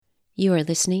You are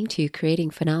listening to Creating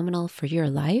Phenomenal for Your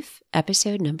Life,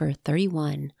 episode number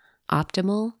 31,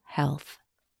 Optimal Health.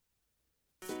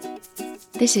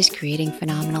 This is Creating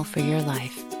Phenomenal for Your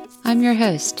Life. I'm your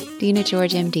host, Dina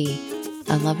George, MD,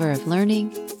 a lover of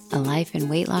learning, a life and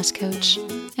weight loss coach,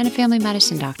 and a family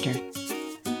medicine doctor.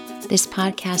 This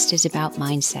podcast is about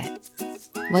mindset,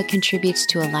 what contributes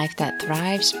to a life that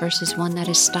thrives versus one that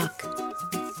is stuck.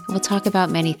 We'll talk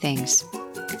about many things.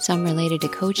 Some related to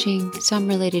coaching, some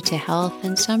related to health,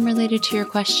 and some related to your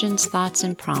questions, thoughts,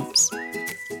 and prompts.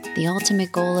 The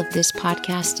ultimate goal of this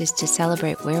podcast is to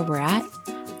celebrate where we're at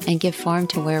and give form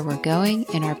to where we're going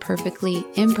in our perfectly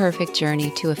imperfect journey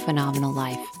to a phenomenal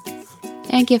life.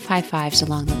 And give high fives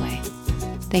along the way.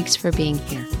 Thanks for being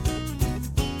here.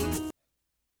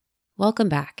 Welcome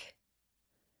back.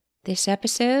 This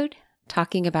episode,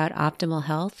 talking about optimal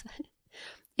health,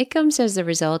 it comes as the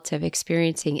result of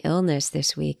experiencing illness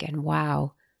this week, and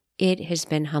wow, it has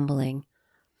been humbling.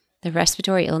 The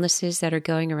respiratory illnesses that are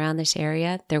going around this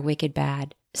area, they're wicked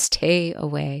bad. Stay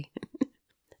away.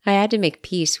 I had to make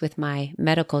peace with my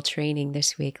medical training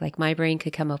this week. Like, my brain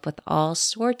could come up with all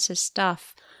sorts of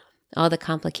stuff, all the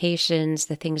complications,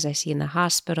 the things I see in the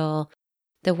hospital,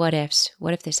 the what ifs.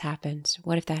 What if this happens?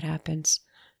 What if that happens?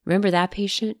 Remember that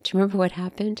patient? Do you remember what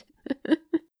happened?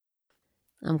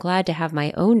 I'm glad to have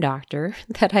my own doctor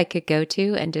that I could go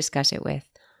to and discuss it with,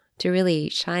 to really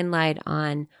shine light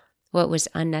on what was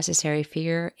unnecessary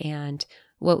fear and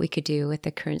what we could do with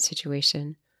the current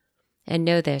situation. And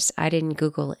know this, I didn't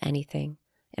Google anything.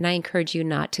 And I encourage you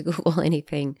not to Google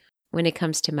anything when it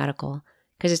comes to medical,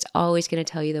 because it's always going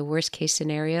to tell you the worst case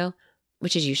scenario,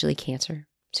 which is usually cancer.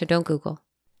 So don't Google.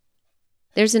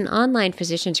 There's an online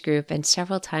physicians group, and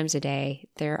several times a day,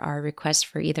 there are requests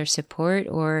for either support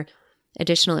or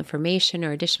additional information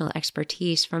or additional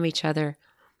expertise from each other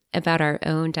about our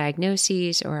own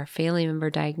diagnoses or our family member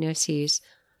diagnoses.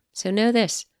 So know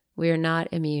this, we are not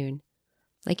immune.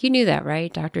 Like, you knew that,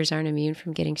 right? Doctors aren't immune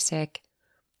from getting sick.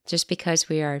 Just because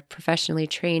we are professionally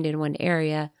trained in one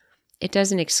area, it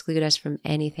doesn't exclude us from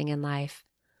anything in life.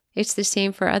 It's the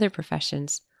same for other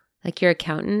professions. Like your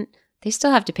accountant, they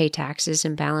still have to pay taxes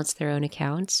and balance their own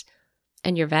accounts.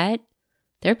 And your vet,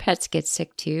 their pets get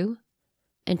sick too.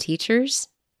 And teachers,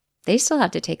 they still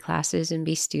have to take classes and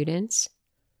be students.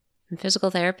 And physical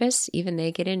therapists, even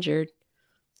they get injured.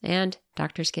 And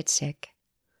doctors get sick.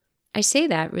 I say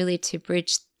that really to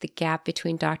bridge the gap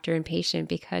between doctor and patient,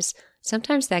 because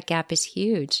sometimes that gap is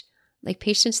huge. Like,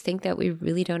 patients think that we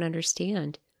really don't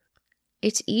understand.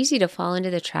 It's easy to fall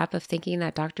into the trap of thinking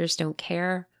that doctors don't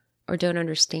care or don't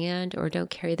understand or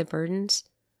don't carry the burdens.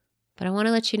 But I want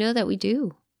to let you know that we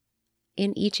do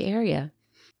in each area.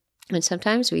 And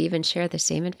sometimes we even share the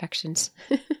same infections.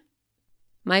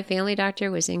 My family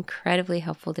doctor was incredibly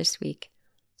helpful this week.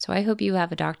 So I hope you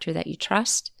have a doctor that you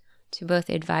trust to both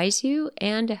advise you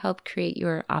and to help create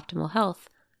your optimal health,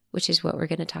 which is what we're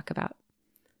going to talk about.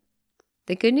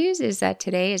 The good news is that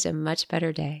today is a much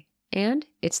better day, and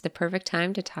it's the perfect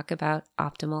time to talk about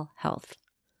optimal health.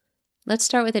 Let's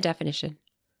start with a definition.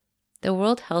 The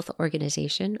World Health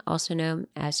Organization, also known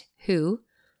as WHO,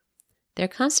 their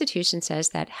constitution says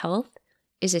that health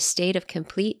is a state of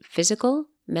complete physical,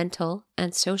 mental,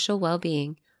 and social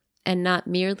well-being, and not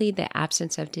merely the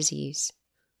absence of disease.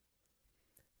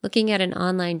 Looking at an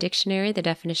online dictionary, the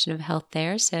definition of health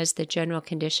there says the general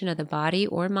condition of the body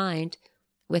or mind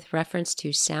with reference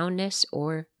to soundness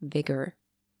or vigor.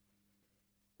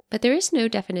 But there is no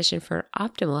definition for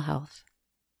optimal health.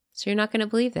 So you're not going to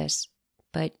believe this,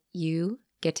 but you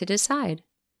get to decide.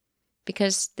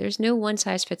 Because there's no one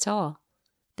size fits all.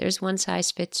 There's one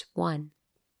size fits one.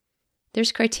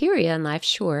 There's criteria in life,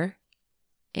 sure,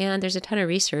 and there's a ton of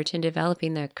research in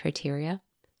developing the criteria.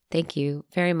 Thank you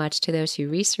very much to those who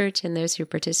research and those who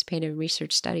participate in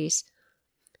research studies.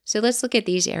 So let's look at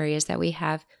these areas that we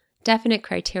have definite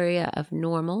criteria of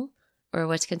normal, or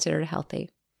what's considered healthy.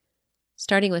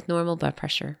 Starting with normal blood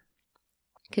pressure.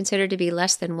 Considered to be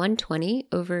less than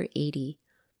 120/80.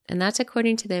 And that's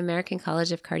according to the American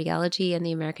College of Cardiology and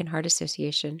the American Heart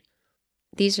Association.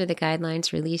 These are the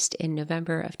guidelines released in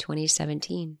November of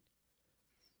 2017.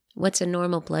 What's a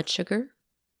normal blood sugar?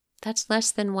 That's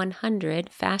less than 100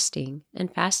 fasting,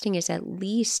 and fasting is at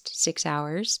least 6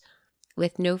 hours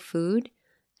with no food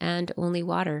and only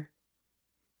water.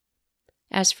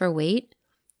 As for weight,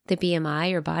 the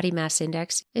BMI, or body mass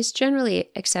index, is generally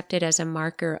accepted as a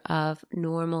marker of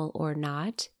normal or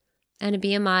not, and a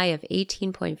BMI of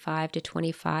 18.5 to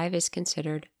 25 is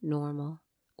considered normal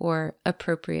or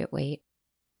appropriate weight.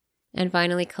 And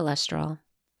finally, cholesterol.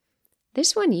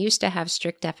 This one used to have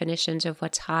strict definitions of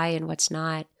what's high and what's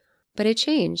not, but it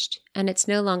changed, and it's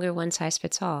no longer one size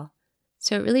fits all.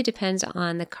 So it really depends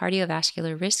on the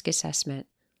cardiovascular risk assessment,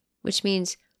 which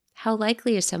means how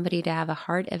likely is somebody to have a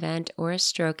heart event or a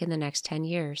stroke in the next 10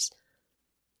 years.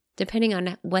 Depending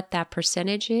on what that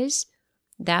percentage is,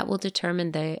 that will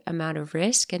determine the amount of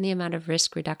risk and the amount of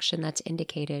risk reduction that's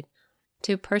indicated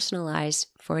to personalize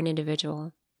for an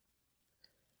individual.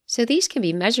 So these can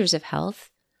be measures of health,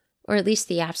 or at least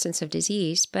the absence of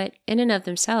disease, but in and of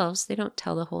themselves, they don't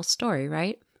tell the whole story,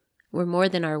 right? We're more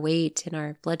than our weight and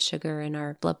our blood sugar and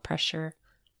our blood pressure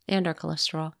and our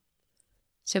cholesterol.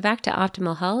 So back to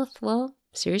optimal health, well,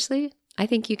 seriously, I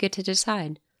think you get to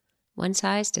decide. One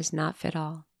size does not fit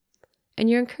all. And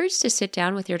you're encouraged to sit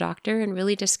down with your doctor and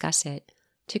really discuss it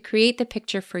to create the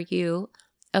picture for you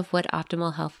of what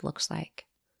optimal health looks like.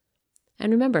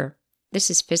 And remember, this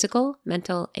is physical,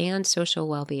 mental, and social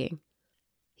well-being.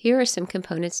 Here are some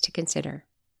components to consider.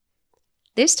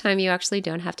 This time you actually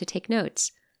don't have to take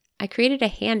notes. I created a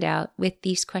handout with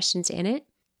these questions in it.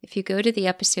 If you go to the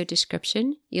episode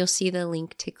description, you'll see the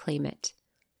link to claim it.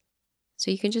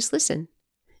 So you can just listen.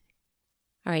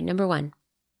 All right, number 1.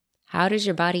 How does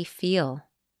your body feel?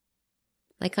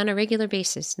 Like on a regular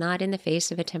basis, not in the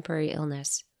face of a temporary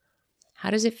illness.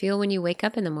 How does it feel when you wake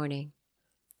up in the morning?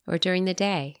 Or during the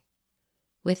day?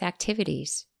 With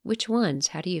activities, which ones?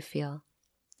 How do you feel?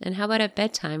 And how about at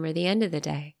bedtime or the end of the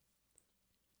day?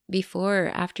 Before or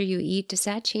after you eat, does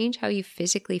that change how you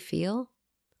physically feel?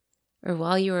 Or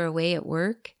while you are away at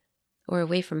work or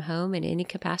away from home in any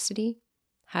capacity,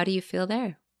 how do you feel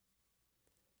there?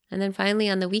 And then finally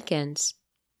on the weekends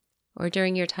or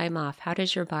during your time off, how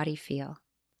does your body feel?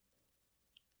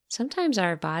 Sometimes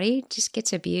our body just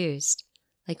gets abused.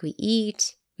 Like we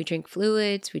eat, we drink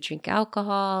fluids, we drink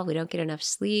alcohol, we don't get enough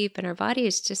sleep, and our body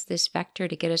is just this vector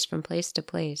to get us from place to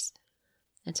place.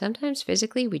 And sometimes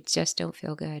physically, we just don't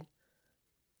feel good.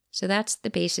 So that's the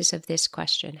basis of this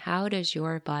question. How does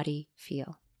your body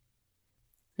feel?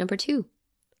 Number 2,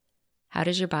 how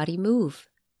does your body move?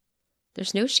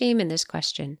 There's no shame in this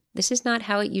question. This is not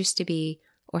how it used to be,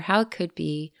 or how it could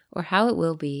be, or how it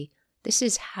will be. This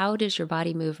is how does your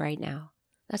body move right now?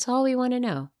 That's all we want to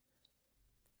know.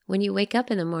 When you wake up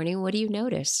in the morning, what do you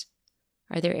notice?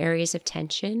 Are there areas of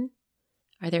tension?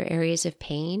 Are there areas of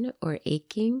pain or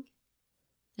aching?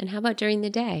 And how about during the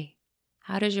day?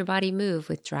 How does your body move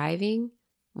with driving,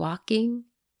 walking,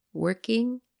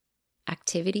 working,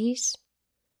 activities?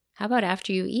 How about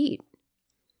after you eat?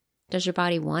 Does your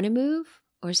body want to move,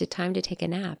 or is it time to take a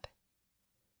nap?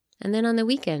 And then on the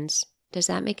weekends, does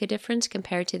that make a difference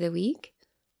compared to the week?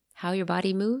 How your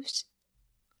body moves?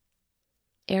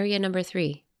 Area number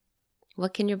 3,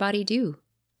 what can your body do?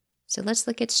 So let's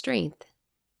look at strength.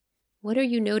 What are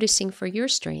you noticing for your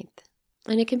strength?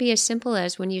 And it can be as simple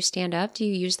as when you stand up, do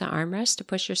you use the armrest to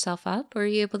push yourself up, or are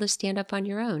you able to stand up on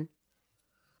your own?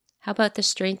 How about the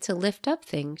strength to lift up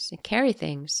things and carry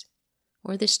things,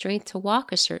 or the strength to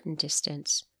walk a certain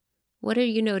distance? What are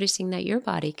you noticing that your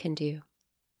body can do?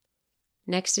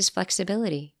 Next is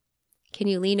flexibility. Can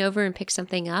you lean over and pick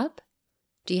something up?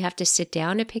 Do you have to sit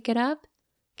down to pick it up?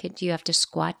 Do you have to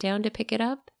squat down to pick it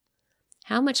up?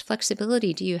 How much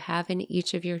flexibility do you have in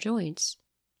each of your joints?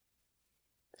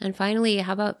 And finally,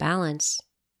 how about balance?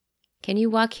 Can you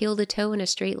walk heel to toe in a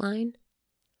straight line?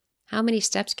 How many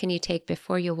steps can you take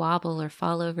before you wobble or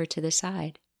fall over to the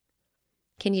side?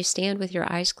 Can you stand with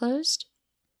your eyes closed?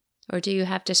 Or do you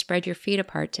have to spread your feet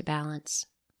apart to balance?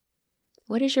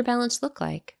 What does your balance look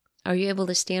like? Are you able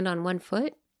to stand on one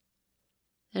foot?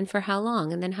 And for how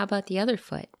long? And then how about the other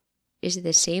foot? Is it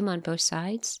the same on both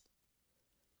sides?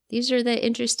 These are the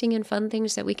interesting and fun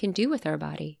things that we can do with our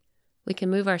body. We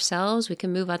can move ourselves, we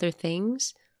can move other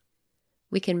things.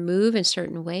 We can move in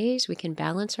certain ways, we can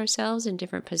balance ourselves in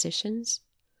different positions.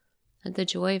 And the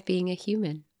joy of being a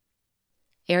human.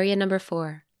 Area number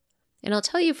 4. And I'll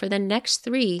tell you for the next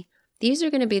 3, these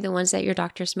are going to be the ones that your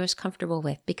doctor's most comfortable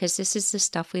with because this is the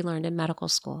stuff we learned in medical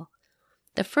school.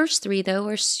 The first 3, though,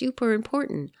 are super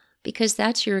important because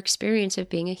that's your experience of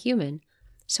being a human.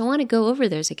 So I want to go over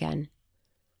those again.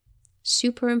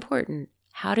 Super important.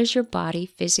 How does your body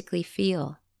physically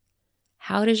feel?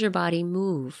 How does your body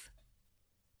move?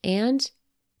 And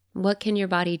what can your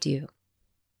body do?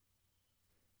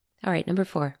 All right, number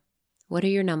 4. What are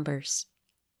your numbers?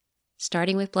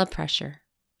 Starting with blood pressure.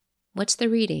 What's the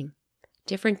reading?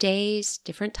 Different days,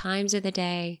 different times of the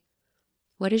day.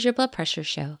 What does your blood pressure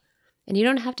show? And you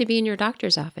don't have to be in your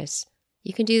doctor's office.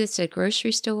 You can do this at a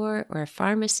grocery store or a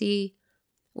pharmacy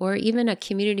or even a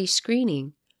community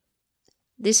screening.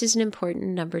 This is an important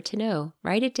number to know.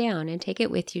 Write it down and take it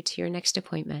with you to your next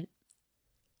appointment.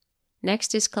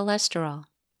 Next is cholesterol.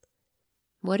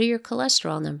 What are your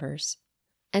cholesterol numbers?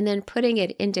 And then putting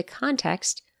it into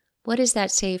context, What does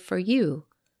that say for you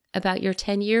about your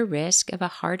 10-year risk of a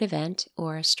heart event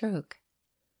or a stroke?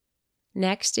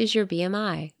 Next is your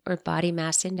BMI, or body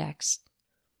mass index.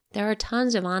 There are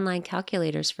tons of online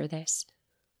calculators for this.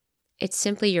 It's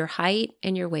simply your height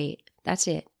and your weight. That's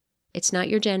it. It's not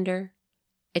your gender.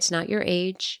 It's not your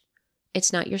age.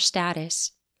 It's not your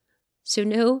status. So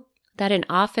know that an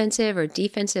offensive or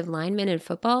defensive lineman in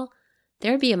football,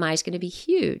 their BMI is going to be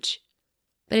huge.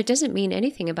 But it doesn't mean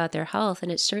anything about their health,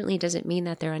 and it certainly doesn't mean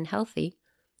that they're unhealthy.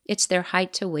 It's their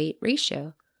height to weight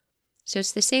ratio. So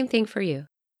it's the same thing for you.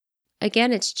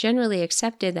 Again, it's generally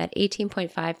accepted that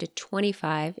 18.5 to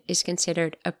 25 is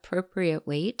considered appropriate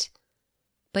weight,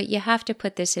 but you have to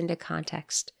put this into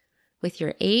context with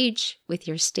your age, with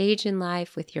your stage in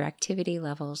life, with your activity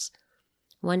levels.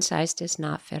 One size does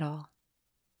not fit all.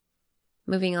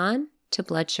 Moving on to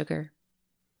blood sugar.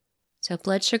 So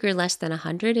blood sugar less than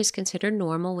 100 is considered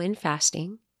normal when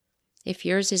fasting. If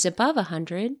yours is above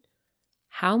 100,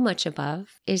 how much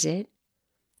above is it?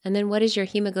 And then what is your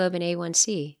hemoglobin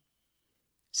A1C?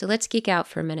 So let's geek out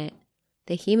for a minute.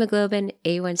 The hemoglobin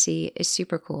A1C is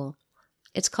super cool.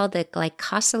 It's called the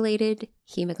glycosylated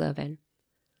hemoglobin.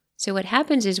 So what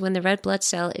happens is when the red blood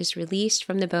cell is released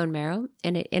from the bone marrow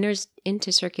and it enters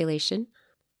into circulation,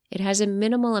 it has a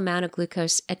minimal amount of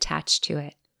glucose attached to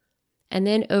it. And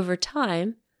then over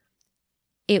time,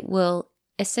 it will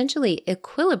essentially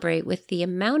equilibrate with the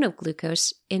amount of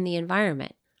glucose in the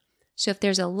environment. So if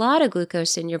there's a lot of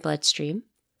glucose in your bloodstream,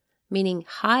 meaning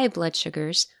high blood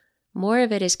sugars, more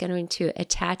of it is going to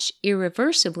attach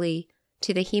irreversibly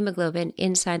to the hemoglobin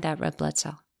inside that red blood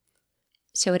cell.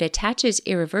 So it attaches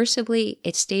irreversibly,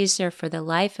 it stays there for the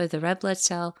life of the red blood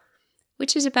cell,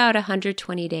 which is about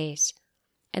 120 days.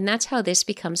 And that's how this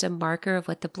becomes a marker of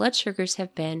what the blood sugars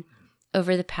have been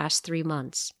over the past 3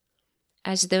 months.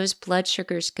 As those blood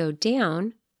sugars go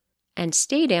down and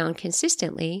stay down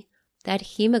consistently, that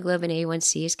hemoglobin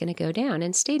A1C is going to go down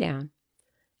and stay down.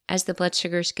 As the blood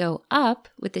sugars go up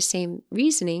with the same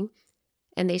reasoning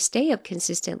and they stay up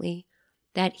consistently,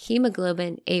 that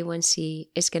hemoglobin A1C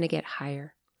is going to get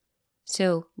higher.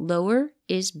 So lower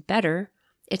is better.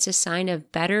 It's a sign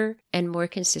of better and more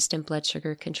consistent blood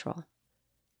sugar control.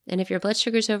 And if your blood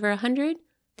sugar is over 100,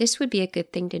 this would be a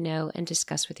good thing to know and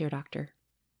discuss with your doctor.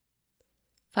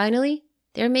 Finally,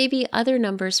 there may be other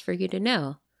numbers for you to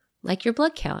know, like your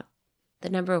blood count, the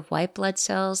number of white blood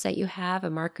cells that you have, a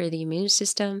marker of the immune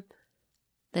system,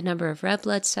 the number of red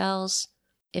blood cells.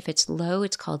 If it's low,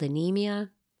 it's called anemia.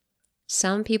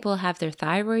 Some people have their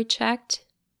thyroid checked.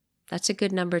 That's a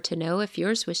good number to know if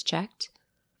yours was checked.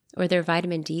 Or their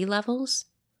vitamin D levels.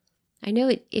 I know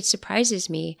it surprises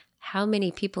me how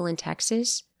many people in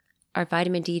Texas are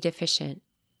vitamin D deficient.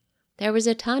 There was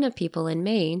a ton of people in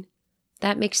Maine.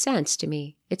 That makes sense to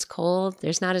me. It's cold,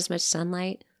 there's not as much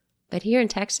sunlight. But here in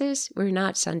Texas, we're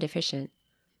not sun deficient.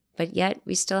 But yet,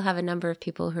 we still have a number of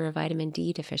people who are vitamin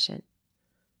D deficient.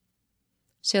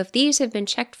 So if these have been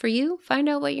checked for you, find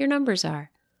out what your numbers are.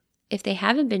 If they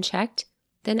haven't been checked,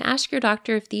 then ask your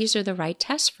doctor if these are the right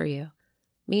tests for you.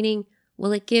 Meaning,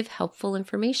 will it give helpful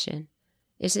information?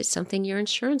 Is it something your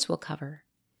insurance will cover?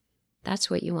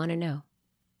 That's what you want to know.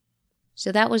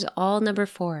 So that was all number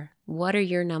 4. What are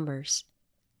your numbers?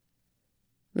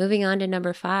 Moving on to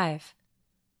number 5.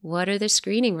 What are the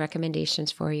screening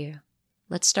recommendations for you?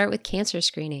 Let's start with cancer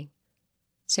screening.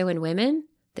 So in women,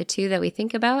 the 2 that we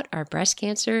think about are breast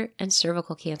cancer and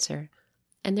cervical cancer.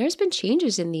 And there's been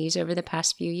changes in these over the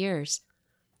past few years.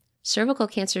 Cervical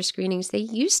cancer screenings, they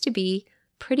used to be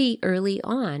pretty early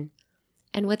on.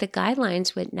 And what the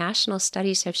guidelines, what national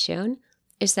studies have shown,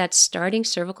 is that starting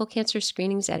cervical cancer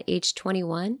screenings at age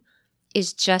 21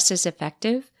 is just as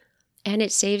effective, and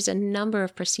it saves a number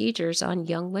of procedures on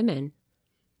young women.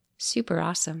 Super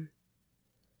awesome.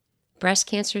 Breast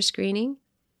cancer screening,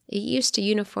 it used to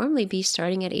uniformly be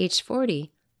starting at age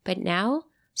 40, but now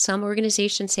some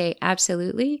organizations say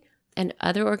absolutely, and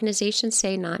other organizations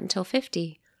say not until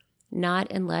 50,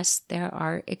 not unless there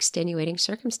are extenuating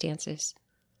circumstances.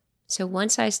 So one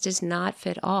size does not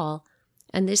fit all,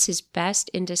 and this is best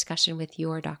in discussion with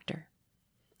your doctor.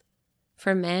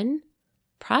 For men,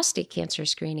 prostate cancer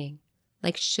screening,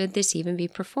 like should this even be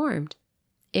performed?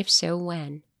 If so,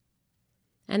 when?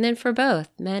 And then for both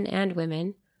men and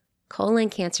women, colon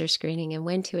cancer screening and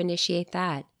when to initiate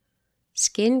that,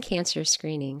 skin cancer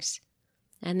screenings,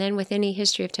 and then with any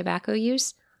history of tobacco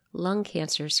use, lung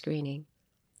cancer screening.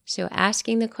 So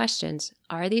asking the questions,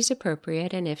 are these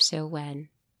appropriate, and if so, when?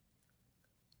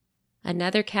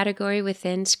 Another category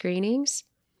within screenings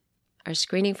are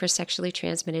screening for sexually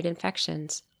transmitted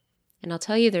infections. And I'll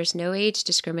tell you, there's no age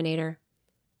discriminator.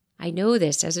 I know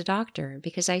this as a doctor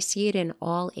because I see it in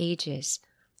all ages.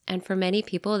 And for many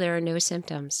people, there are no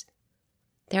symptoms.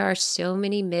 There are so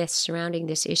many myths surrounding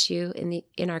this issue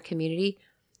in our community.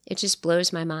 It just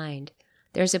blows my mind.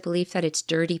 There's a belief that it's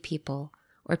dirty people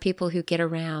or people who get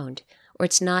around, or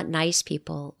it's not nice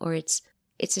people, or it's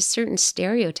a certain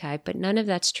stereotype, but none of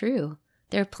that's true.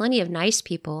 There are plenty of nice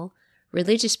people,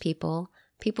 religious people,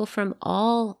 people from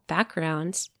all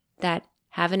backgrounds that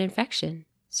have an infection.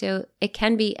 So it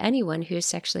can be anyone who is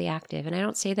sexually active. And I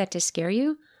don't say that to scare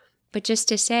you, but just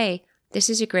to say, this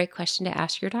is a great question to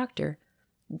ask your doctor.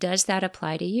 Does that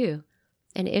apply to you?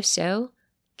 And if so,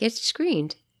 get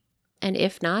screened. And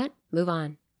if not, move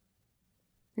on.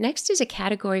 Next is a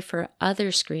category for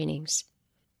other screenings.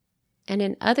 And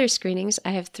in other screenings,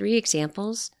 I have 3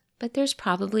 examples, but there's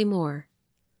probably more.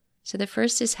 So the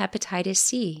first is hepatitis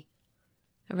C,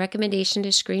 a recommendation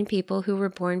to screen people who were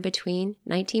born between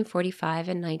 1945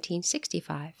 and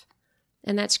 1965.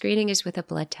 And that screening is with a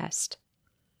blood test.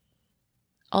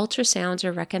 Ultrasounds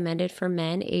are recommended for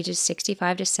men ages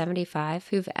 65 to 75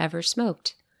 who've ever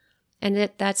smoked. And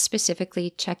that's specifically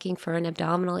checking for an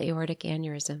abdominal aortic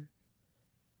aneurysm.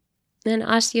 Then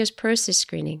osteoporosis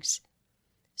screenings.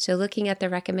 So looking at the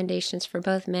recommendations for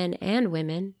both men and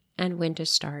women and when to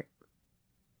start.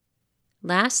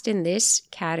 Last in this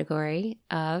category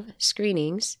of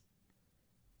screenings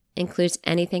includes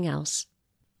anything else.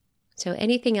 So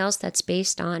anything else that's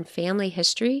based on family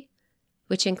history,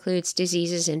 which includes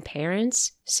diseases in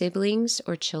parents, siblings,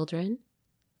 or children.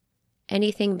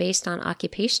 Anything based on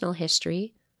occupational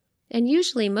history, and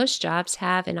usually most jobs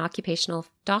have an occupational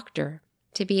doctor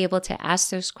to be able to ask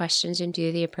those questions and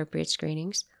do the appropriate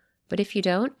screenings. But if you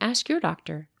don't, ask your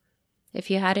doctor. If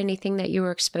you had anything that you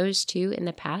were exposed to in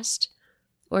the past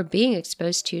or being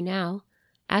exposed to now,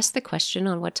 ask the question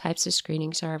on what types of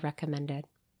screenings are recommended.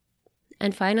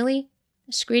 And finally,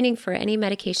 screening for any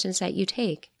medications that you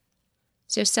take.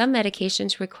 So some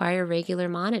medications require regular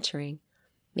monitoring,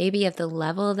 maybe of the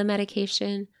level of the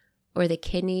medication or the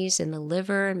kidneys and the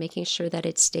liver and making sure that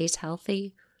it stays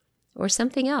healthy or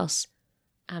something else.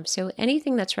 So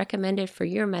anything that's recommended for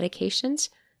your medications,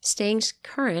 staying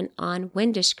current on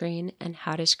when to screen and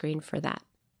how to screen for that.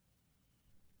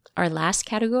 Our last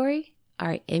category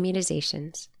are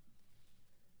immunizations.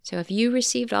 So if you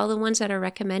received all the ones that are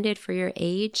recommended for your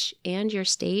age and your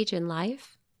stage in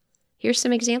life, here's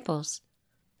some examples.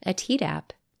 A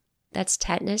Tdap, that's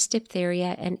tetanus,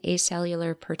 diphtheria, and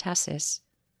acellular pertussis.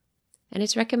 And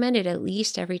it's recommended at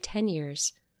least every 10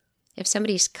 years. If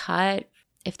somebody's cut,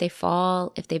 if they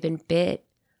fall, if they've been bit,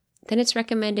 then it's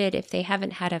recommended if they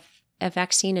haven't had a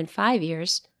vaccine in 5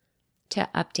 years to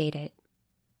update it.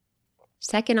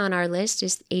 Second on our list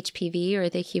is HPV, or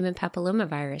the human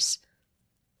papillomavirus.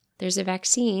 There's a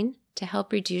vaccine to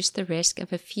help reduce the risk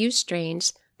of a few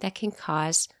strains that can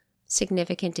cause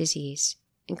significant disease,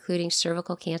 including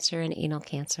cervical cancer and anal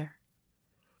cancer.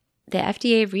 The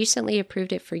FDA recently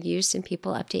approved it for use in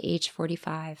people up to age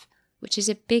 45, which is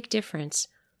a big difference.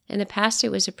 In the past,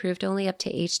 it was approved only up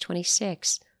to age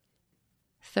 26.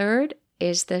 Third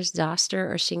is the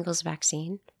zoster or shingles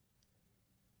vaccine.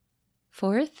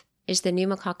 Fourth is the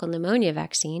pneumococcal pneumonia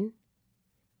vaccine.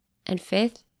 And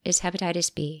fifth is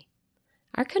hepatitis B.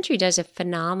 Our country does a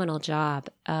phenomenal job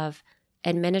of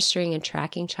administering and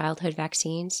tracking childhood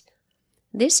vaccines.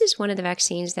 This is one of the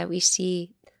vaccines that we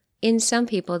see in some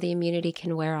people the immunity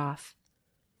can wear off.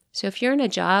 So if you're in a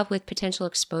job with potential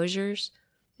exposures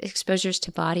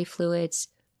to body fluids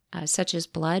such as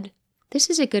blood, this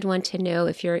is a good one to know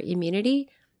if your immunity,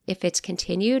 if it's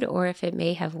continued or if it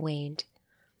may have waned.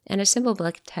 And a simple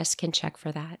blood test can check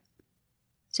for that.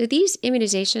 So these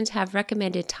immunizations have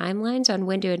recommended timelines on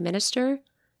when to administer,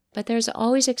 but there's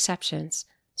always exceptions,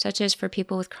 such as for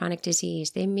people with chronic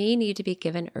disease. They may need to be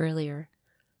given earlier.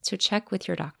 So check with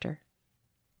your doctor.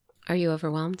 Are you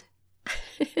overwhelmed?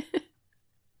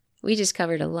 We just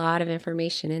covered a lot of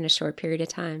information in a short period of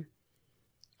time.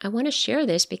 I want to share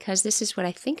this because this is what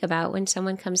I think about when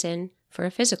someone comes in for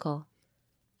a physical.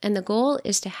 And the goal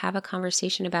is to have a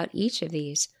conversation about each of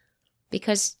these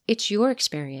because it's your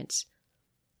experience.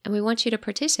 And we want you to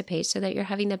participate so that you're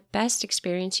having the best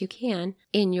experience you can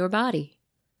in your body.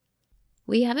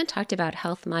 We haven't talked about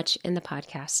health much in the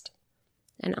podcast.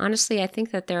 And honestly, I think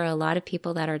that there are a lot of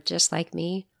people that are just like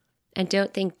me and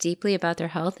don't think deeply about their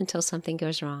health until something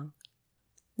goes wrong.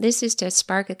 This is to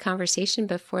spark a conversation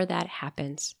before that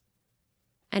happens.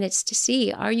 And it's to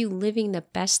see, are you living the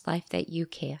best life that you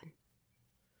can?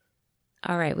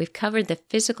 All right, we've covered the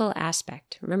physical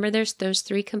aspect. Remember, there's those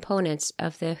 3 components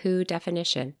of the WHO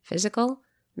definition: physical,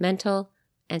 mental,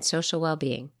 and social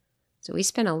well-being. So we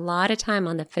spent a lot of time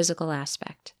on the physical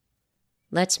aspect.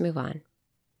 Let's move on.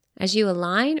 As you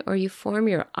align or you form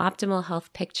your optimal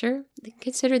health picture,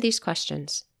 consider these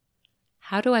questions.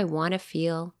 How do I want to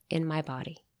feel in my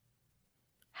body?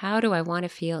 How do I want to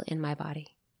feel in my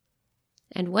body?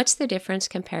 And what's the difference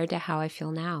compared to how I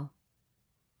feel now?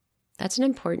 That's an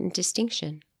important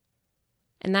distinction.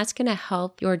 And that's going to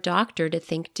help your doctor to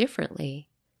think differently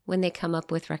when they come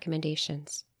up with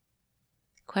recommendations.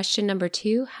 Question number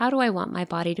 2, how do I want my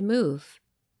body to move?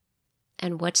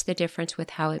 And what's the difference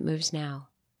with how it moves now?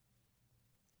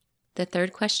 The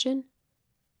third question,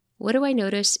 what do I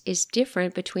notice is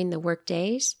different between the work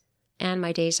days and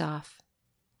my days off?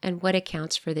 And what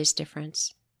accounts for this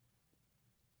difference?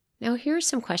 Now, here are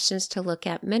some questions to look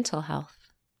at mental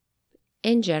health.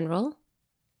 In general,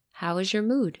 how is your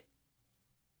mood?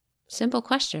 Simple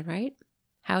question, right?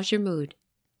 How's your mood?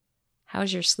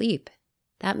 How's your sleep?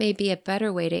 That may be a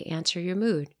better way to answer your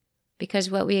mood, because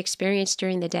what we experience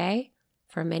during the day,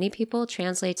 for many people,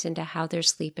 translates into how their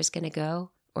sleep is going to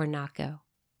go or not go.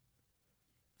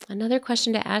 Another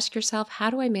question to ask yourself, how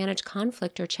do I manage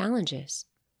conflict or challenges?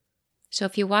 So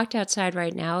if you walked outside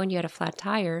right now and you had a flat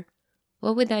tire,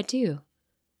 what would that do?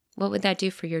 What would that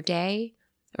do for your day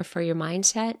or for your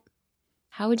mindset?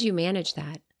 How would you manage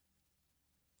that?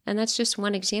 And that's just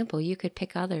one example. You could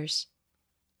pick others.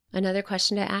 Another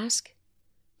question to ask,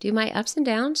 do my ups and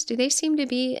downs, do they seem to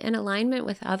be in alignment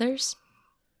with others?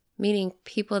 Meaning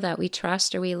people that we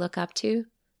trust or we look up to?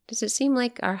 Does it seem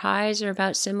like our highs are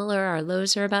about similar, our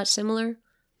lows are about similar?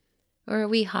 Or are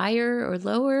we higher or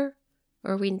lower?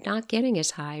 Or are we not getting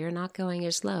as high or not going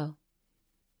as low?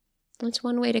 That's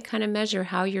one way to kind of measure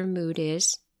how your mood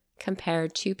is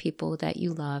compared to people that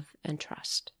you love and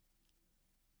trust.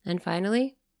 And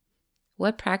finally,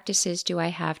 what practices do I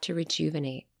have to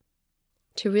rejuvenate?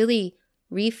 To really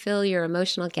refill your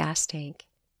emotional gas tank?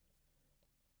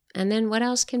 And then what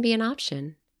else can be an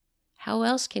option? How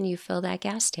else can you fill that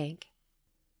gas tank?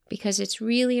 Because it's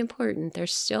really important.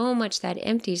 There's so much that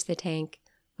empties the tank.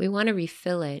 We want to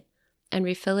refill it and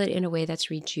refill it in a way that's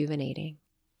rejuvenating.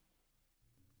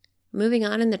 Moving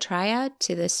on in the triad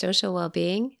to the social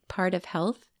well-being part of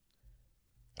health,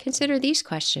 consider these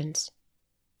questions.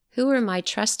 Who are my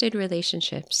trusted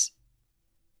relationships?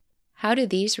 How do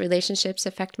these relationships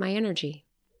affect my energy?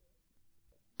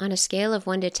 On a scale of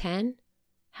 1 to 10,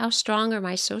 how strong are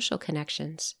my social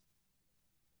connections?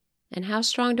 And how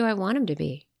strong do I want them to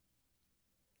be?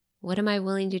 What am I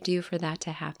willing to do for that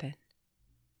to happen?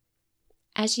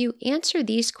 As you answer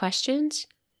these questions,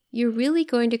 you're really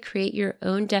going to create your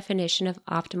own definition of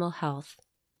optimal health.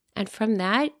 And from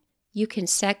that, you can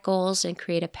set goals and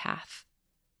create a path.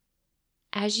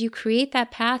 As you create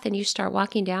that path and you start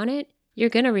walking down it, you're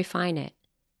going to refine it.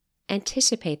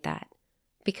 Anticipate that,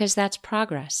 because that's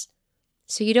progress.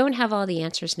 So you don't have all the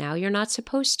answers now. You're not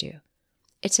supposed to.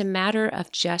 It's a matter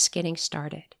of just getting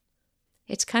started.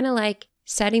 It's kind of like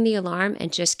setting the alarm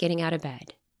and just getting out of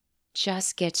bed.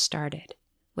 Just get started.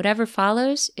 Whatever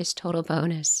follows is total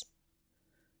bonus.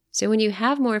 So when you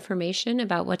have more information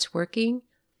about what's working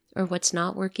or what's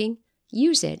not working,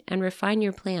 use it and refine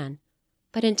your plan.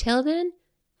 But until then,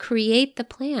 create the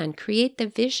plan, create the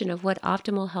vision of what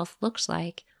optimal health looks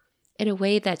like in a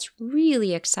way that's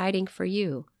really exciting for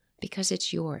you because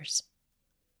it's yours.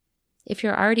 If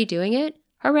you're already doing it,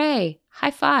 hooray,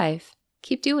 high five,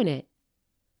 keep doing it.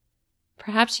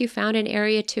 Perhaps you found an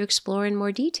area to explore in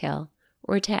more detail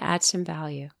or to add some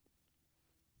value.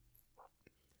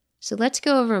 So let's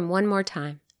go over them one more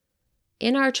time.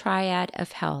 In our triad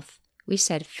of health, we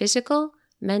said physical,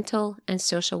 mental, and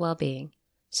social well-being.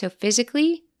 So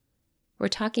physically, we're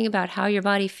talking about how your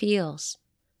body feels,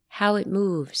 how it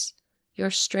moves,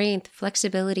 your strength,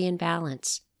 flexibility, and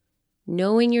balance,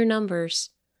 knowing your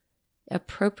numbers,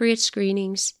 appropriate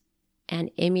screenings, and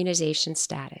immunization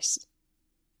status.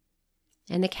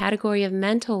 In the category of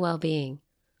mental well-being,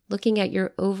 looking at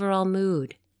your overall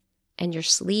mood and your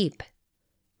sleep,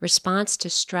 response to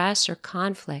stress or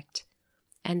conflict,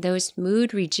 and those mood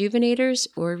rejuvenators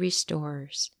or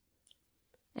restorers.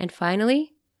 And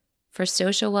finally, for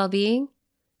social well-being,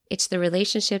 it's the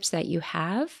relationships that you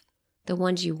have, the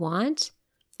ones you want,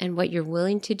 and what you're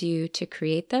willing to do to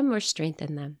create them or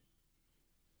strengthen them.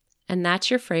 And that's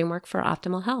your framework for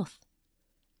optimal health.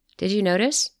 Did you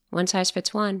notice? One size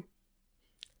fits one.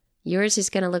 Yours is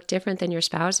going to look different than your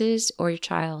spouse's or your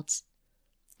child's.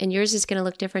 And yours is going to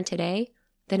look different today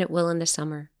than it will in the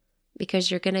summer, because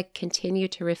you're going to continue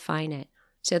to refine it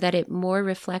so that it more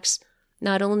reflects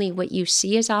not only what you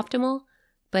see as optimal,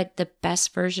 but the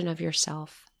best version of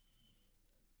yourself.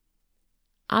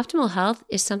 Optimal health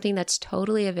is something that's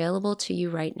totally available to you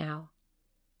right now.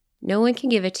 No one can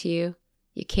give it to you.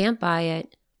 You can't buy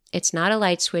it. It's not a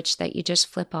light switch that you just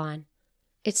flip on.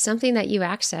 It's something that you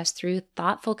access through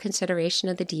thoughtful consideration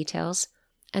of the details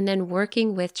and then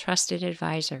working with trusted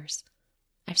advisors.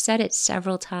 I've said it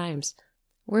several times.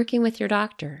 Working with your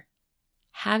doctor,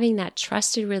 having that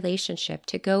trusted relationship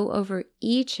to go over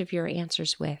each of your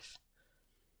answers with.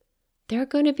 They're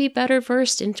going to be better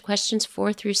versed in questions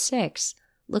 4 through 6,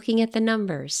 looking at the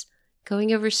numbers,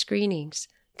 going over screenings,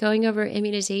 going over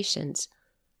immunizations.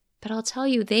 But I'll tell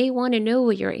you, they want to know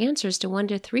what your answers to 1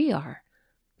 to 3 are,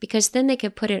 because then they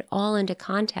can put it all into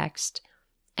context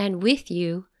and with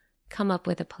you come up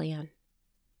with a plan.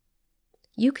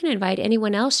 You can invite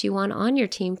anyone else you want on your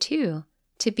team too,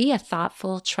 to be a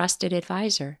thoughtful, trusted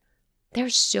advisor.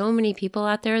 There's so many people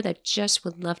out there that just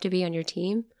would love to be on your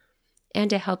team and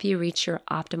to help you reach your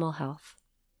optimal health.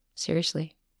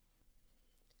 Seriously.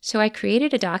 So I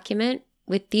created a document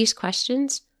with these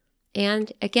questions,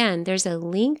 and again, there's a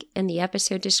link in the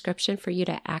episode description for you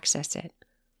to access it.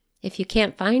 If you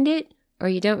can't find it or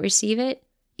you don't receive it,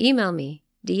 email me,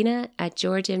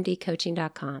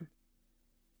 Dina@georgemdcoaching.com.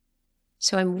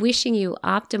 So I'm wishing you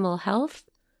optimal health,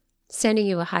 sending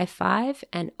you a high five,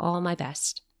 and all my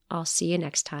best. I'll see you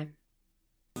next time.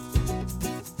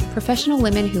 Professional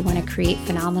women who want to create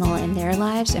phenomenal in their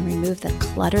lives and remove the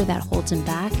clutter that holds them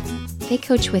back, they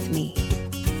coach with me.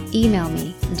 Email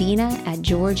me,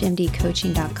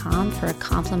 Dina@georgemdcoaching.com for a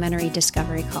complimentary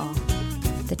discovery call.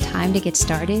 The time to get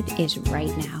started is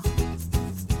right now.